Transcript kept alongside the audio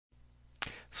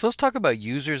So let's talk about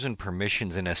users and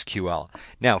permissions in SQL.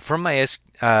 Now, from my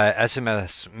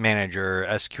SMS Manager,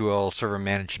 SQL Server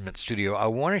Management Studio, I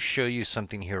want to show you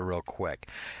something here real quick.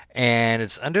 And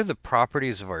it's under the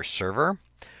properties of our server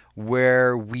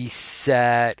where we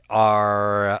set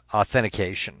our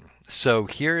authentication. So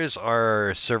here is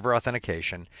our server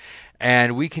authentication,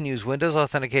 and we can use Windows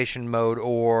authentication mode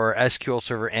or SQL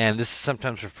Server, and this is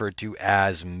sometimes referred to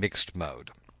as mixed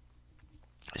mode.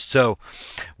 So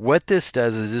what this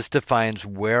does is this defines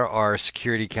where our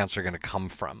security accounts are going to come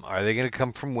from. Are they going to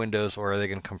come from Windows or are they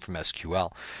going to come from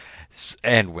SQL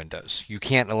and Windows? You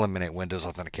can't eliminate Windows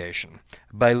authentication.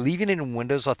 By leaving it in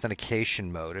Windows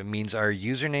authentication mode, it means our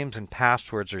usernames and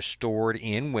passwords are stored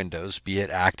in Windows, be it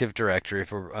Active Directory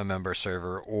if we're a member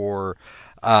server or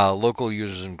local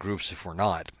users and groups if we're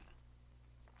not.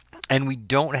 And we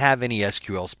don't have any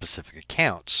SQL specific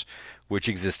accounts, which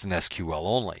exist in SQL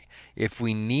only. If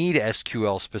we need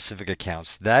SQL specific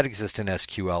accounts that exist in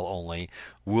SQL only,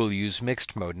 we'll use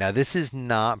mixed mode. Now, this is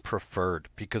not preferred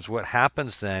because what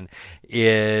happens then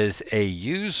is a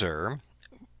user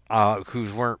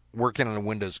who's working on a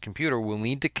Windows computer will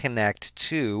need to connect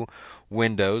to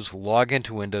Windows, log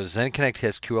into Windows, then connect to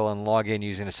SQL and log in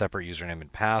using a separate username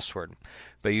and password.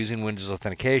 By using Windows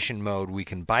authentication mode, we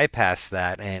can bypass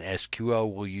that and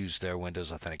SQL will use their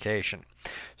Windows authentication.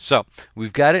 So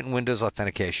we've got it in Windows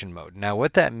authentication mode. Now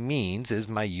what that means is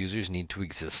my users need to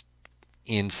exist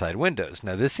inside Windows.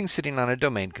 Now this thing's sitting on a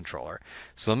domain controller.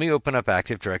 So let me open up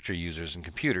Active Directory users and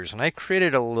computers. And I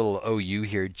created a little OU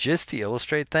here just to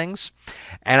illustrate things.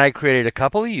 And I created a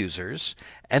couple of users.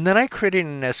 And then I created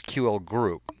an SQL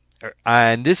group.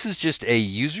 And this is just a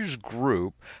users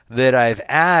group that I've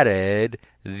added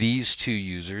these two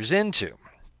users into.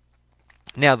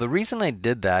 Now the reason I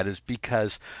did that is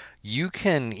because you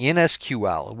can, in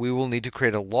SQL, we will need to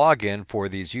create a login for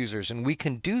these users, and we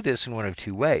can do this in one of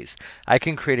two ways. I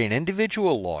can create an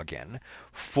individual login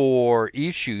for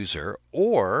each user,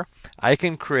 or I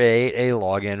can create a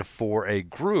login for a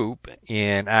group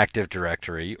in Active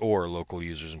Directory or local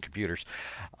users and computers,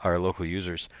 or local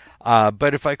users.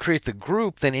 But if I create the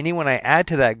group, then anyone I add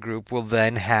to that group will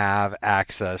then have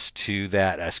access to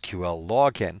that SQL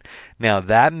login. Now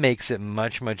that makes it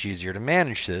much easier to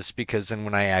manage this because then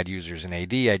when I add users in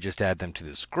AD, I just add them to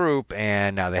this group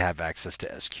and now they have access to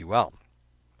SQL.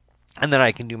 And then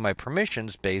I can do my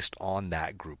permissions based on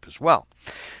that group as well.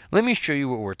 Let me show you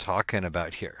what we're talking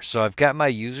about here. So I've got my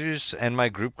users and my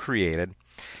group created.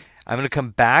 I'm going to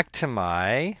come back to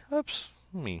my, let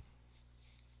me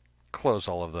close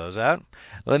all of those out.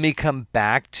 Let me come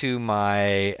back to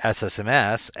my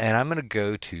SSMS and I'm going to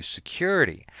go to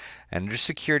security. And under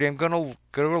security, I'm going to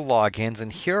go to logins,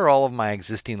 and here are all of my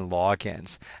existing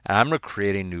logins. And I'm going to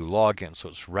create a new login. So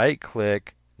it's right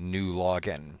click, new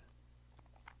login.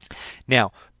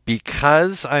 Now,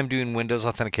 because I'm doing Windows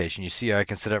authentication, you see I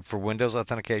can set up for Windows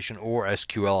authentication or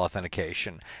SQL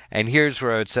authentication. And here's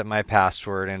where I would set my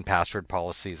password and password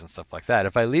policies and stuff like that.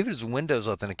 If I leave it as Windows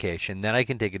authentication, then I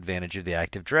can take advantage of the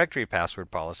Active Directory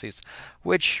password policies,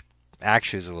 which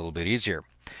actually is a little bit easier.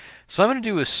 So I'm going to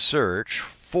do a search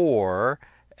for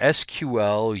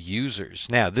SQL users.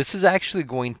 Now, this is actually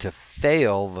going to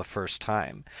fail the first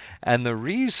time. And the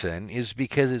reason is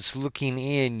because it's looking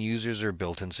in users or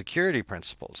built-in security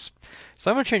principles. So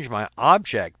I'm going to change my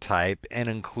object type and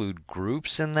include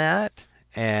groups in that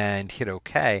and hit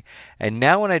OK. And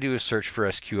now when I do a search for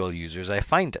SQL users, I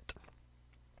find it.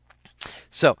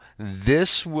 So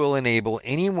this will enable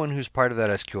anyone who's part of that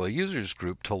SQL users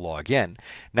group to log in.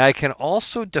 Now I can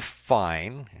also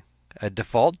define a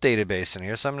default database in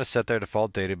here. So I'm going to set their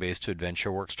default database to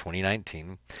AdventureWorks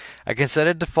 2019. I can set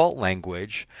a default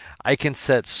language. I can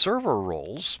set server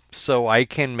roles, so I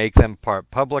can make them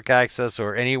part public access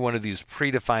or any one of these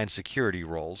predefined security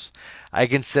roles. I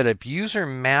can set up user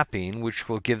mapping, which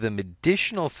will give them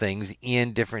additional things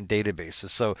in different databases.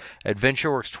 So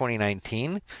AdventureWorks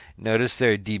 2019, notice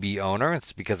they're a DB owner.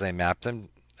 It's because I mapped them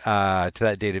to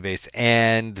that database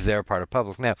and they're part of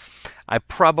public. Now, I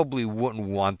probably wouldn't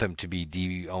want them to be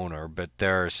DB owner, but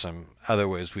there are some other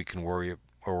ways we can work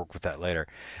with that later.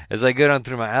 As I go down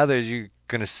through my others, you're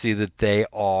going to see that they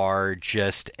are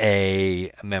just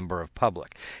a member of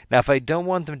public. Now, if I don't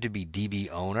want them to be DB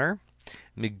owner,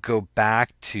 let me go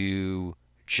back to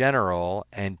general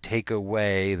and take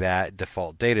away that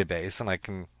default database, and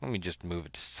let me just move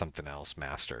it to something else,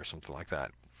 master or something like that.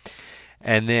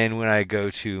 And then when I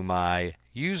go to my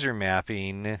user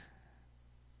mapping, let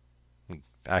me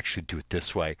actually do it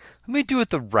this way. Let me do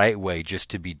it the right way just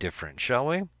to be different, shall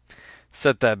we?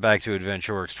 Set that back to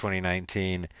AdventureWorks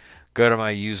 2019. go to my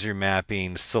user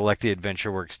mapping, select the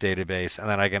AdventureWorks database, and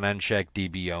then I can uncheck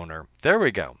DB owner. There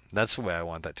we go. That's the way I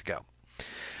want that to go.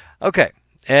 Okay,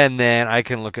 and then I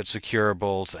can look at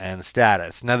securables and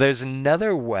status. Now there's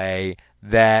another way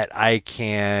that I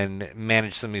can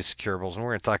manage some of these securables, and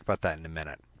we're going to talk about that in a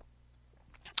minute.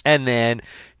 And then,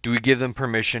 do we give them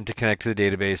permission to connect to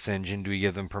the database engine? Do we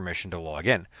give them permission to log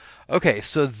in? Okay,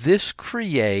 so this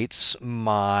creates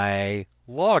my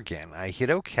login. I hit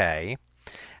OK,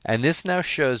 and this now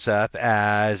shows up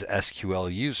as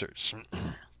SQL users.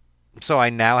 So I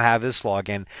now have this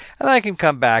login, and I can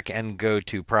come back and go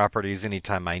to properties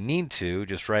anytime I need to.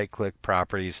 Just right-click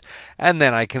properties, and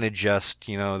then I can adjust,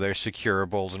 their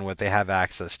securables and what they have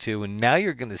access to. And now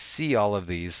you're going to see all of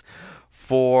these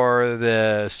for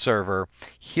the server.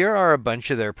 Here are a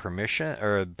bunch of their permissions,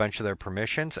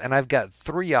 and I've got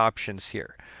 3 options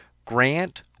here: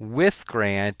 grant, with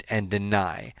grant, and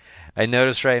deny. And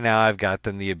notice right now I've got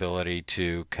them the ability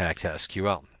to connect to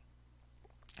SQL.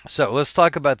 So let's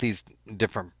talk about these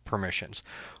different permissions.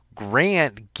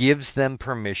 Grant gives them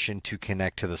permission to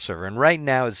connect to the server, and right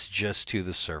now it's just to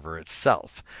the server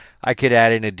itself. I could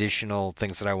add in additional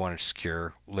things that I want to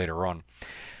secure later on.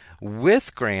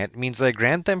 With grant means I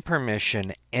grant them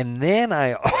permission, and then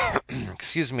I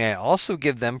also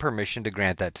give them permission to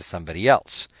grant that to somebody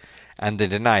else. And the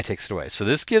deny takes it away. So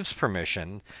this gives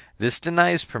permission, this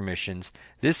denies permissions,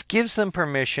 this gives them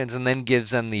permissions, and then gives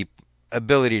them the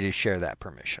ability to share that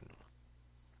permission.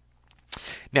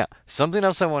 Now, something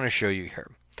else I want to show you here.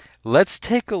 Let's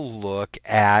take a look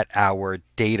at our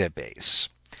database.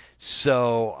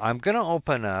 So I'm going to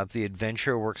open up the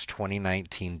AdventureWorks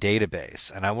 2019 database,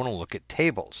 and I want to look at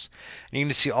tables. And you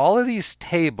can see all of these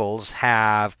tables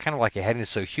have kind of like a heading.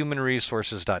 So human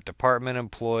resources department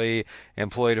employee,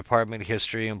 employee department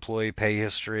history, employee pay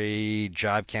history,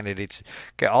 job candidates.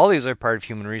 Okay, all these are part of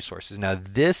human resources. Now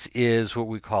this is what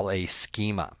we call a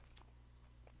schema.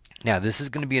 Now, this is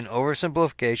going to be an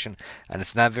oversimplification, and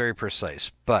it's not very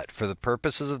precise. But for the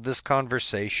purposes of this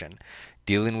conversation,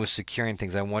 dealing with securing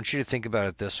things, I want you to think about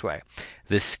it this way.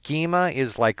 The schema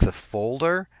is like the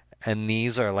folder, and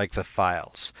these are like the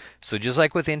files. So just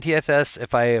like with NTFS,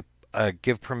 if I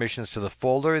give permissions to the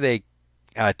folder, they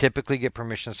typically get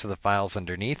permissions to the files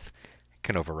underneath.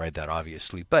 Can override that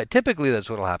obviously, but typically that's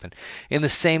what will happen. In the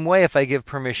same way, if I give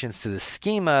permissions to the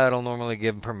schema, it'll normally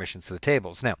give permissions to the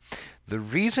tables. Now, the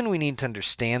reason we need to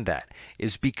understand that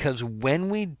is because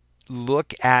when we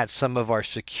look at some of our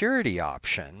security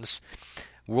options,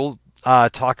 we'll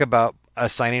talk about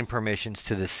assigning permissions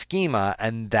to the schema,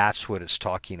 and that's what it's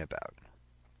talking about.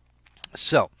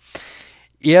 So,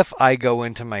 if I go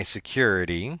into my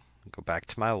security, go back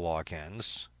to my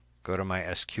logins, go to my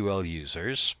SQL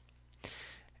users,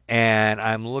 and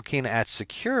I'm looking at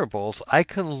securables, I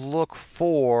can look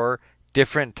for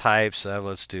different types of,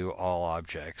 let's do all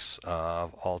objects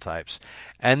of all types.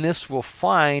 And this will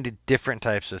find different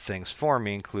types of things for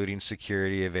me, including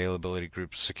security, availability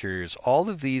groups, securities. All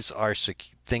of these are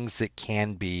things that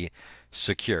can be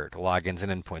secured, logins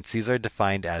and endpoints. These are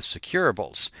defined as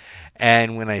securables.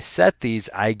 And when I set these,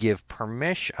 I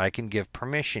can give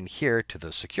permission here to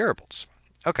those securables.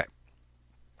 Okay.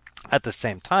 At the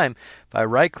same time, if I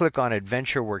right-click on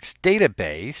AdventureWorks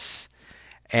database,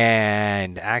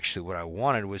 and actually what I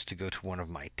wanted was to go to one of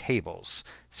my tables.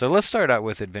 So let's start out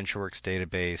with AdventureWorks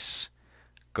database,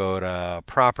 go to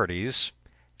properties,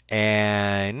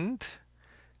 and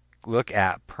look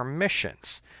at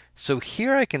permissions. So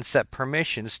here I can set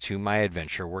permissions to my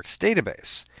AdventureWorks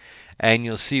database. And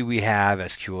you'll see we have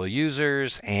SQL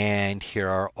users, and here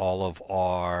are all of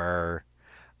our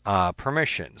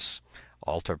permissions.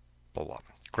 Alter, blah, blah.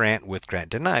 Grant, with grant,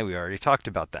 deny. We already talked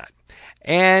about that.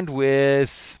 And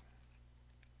with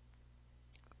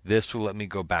this will let me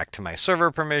go back to my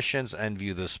server permissions and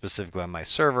view those specifically on my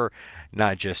server,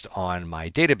 not just on my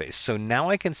database. So now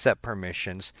I can set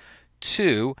permissions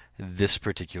to this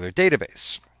particular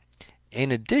database.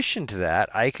 In addition to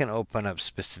that, I can open up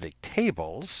specific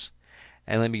tables.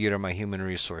 And let me go to my human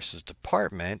resources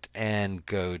department and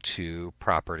go to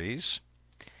properties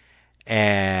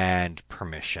and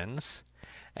permissions.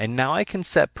 And now I can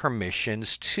set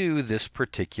permissions to this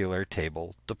particular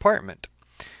table department.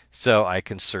 So I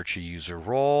can search a user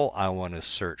role. I want to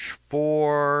search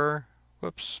for,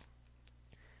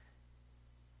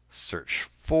 search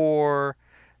for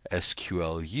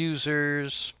SQL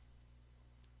users.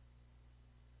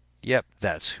 Yep,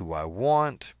 that's who I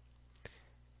want.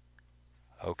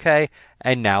 Okay,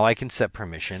 and now I can set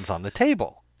permissions on the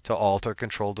table to alter,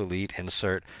 control, delete,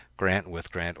 insert, grant,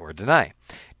 with grant, or deny.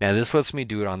 Now this lets me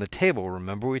do it on the table.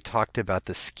 Remember we talked about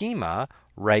the schema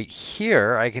right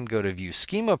here, I can go to View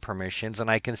Schema Permissions, and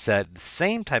I can set the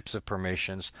same types of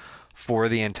permissions for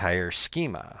the entire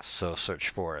schema. So search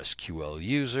for SQL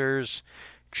users,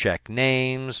 check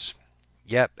names.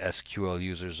 Yep, SQL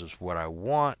users is what I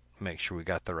want. Make sure we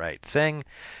got the right thing.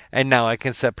 And now I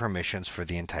can set permissions for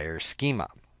the entire schema.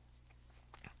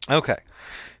 Okay,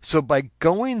 so by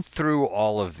going through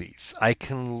all of these, I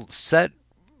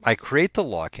create the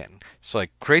login. So I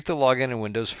create the login in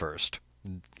Windows first,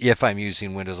 if I'm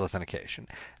using Windows Authentication.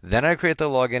 Then I create the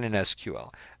login in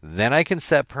SQL. Then I can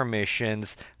set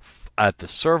permissions at the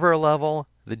server level,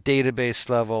 the database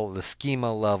level, the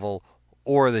schema level,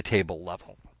 or the table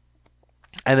level.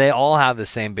 And they all have the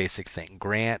same basic thing: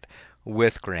 grant,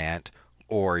 with grant,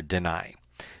 or deny.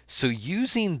 So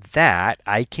using that,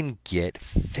 I can get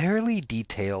fairly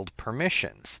detailed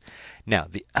permissions. Now,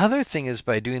 the other thing is,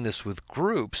 by doing this with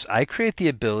groups, I create the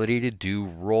ability to do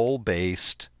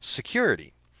role-based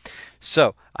security.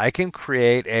 So I can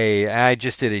create I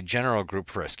just did a general group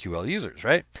for SQL users,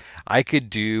 right? I could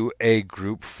do a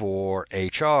group for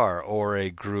HR, or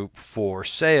a group for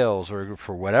sales, or a group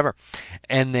for whatever.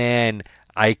 And then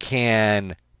I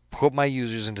can put my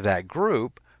users into that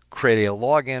group, create a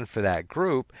login for that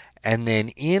group, and then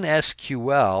in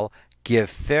SQL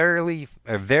give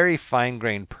very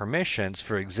fine-grained permissions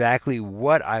for exactly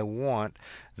what I want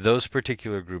those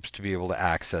particular groups to be able to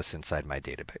access inside my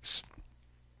database.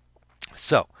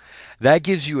 So that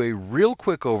gives you a real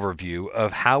quick overview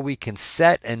of how we can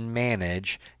set and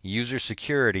manage user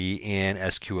security in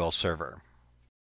SQL Server.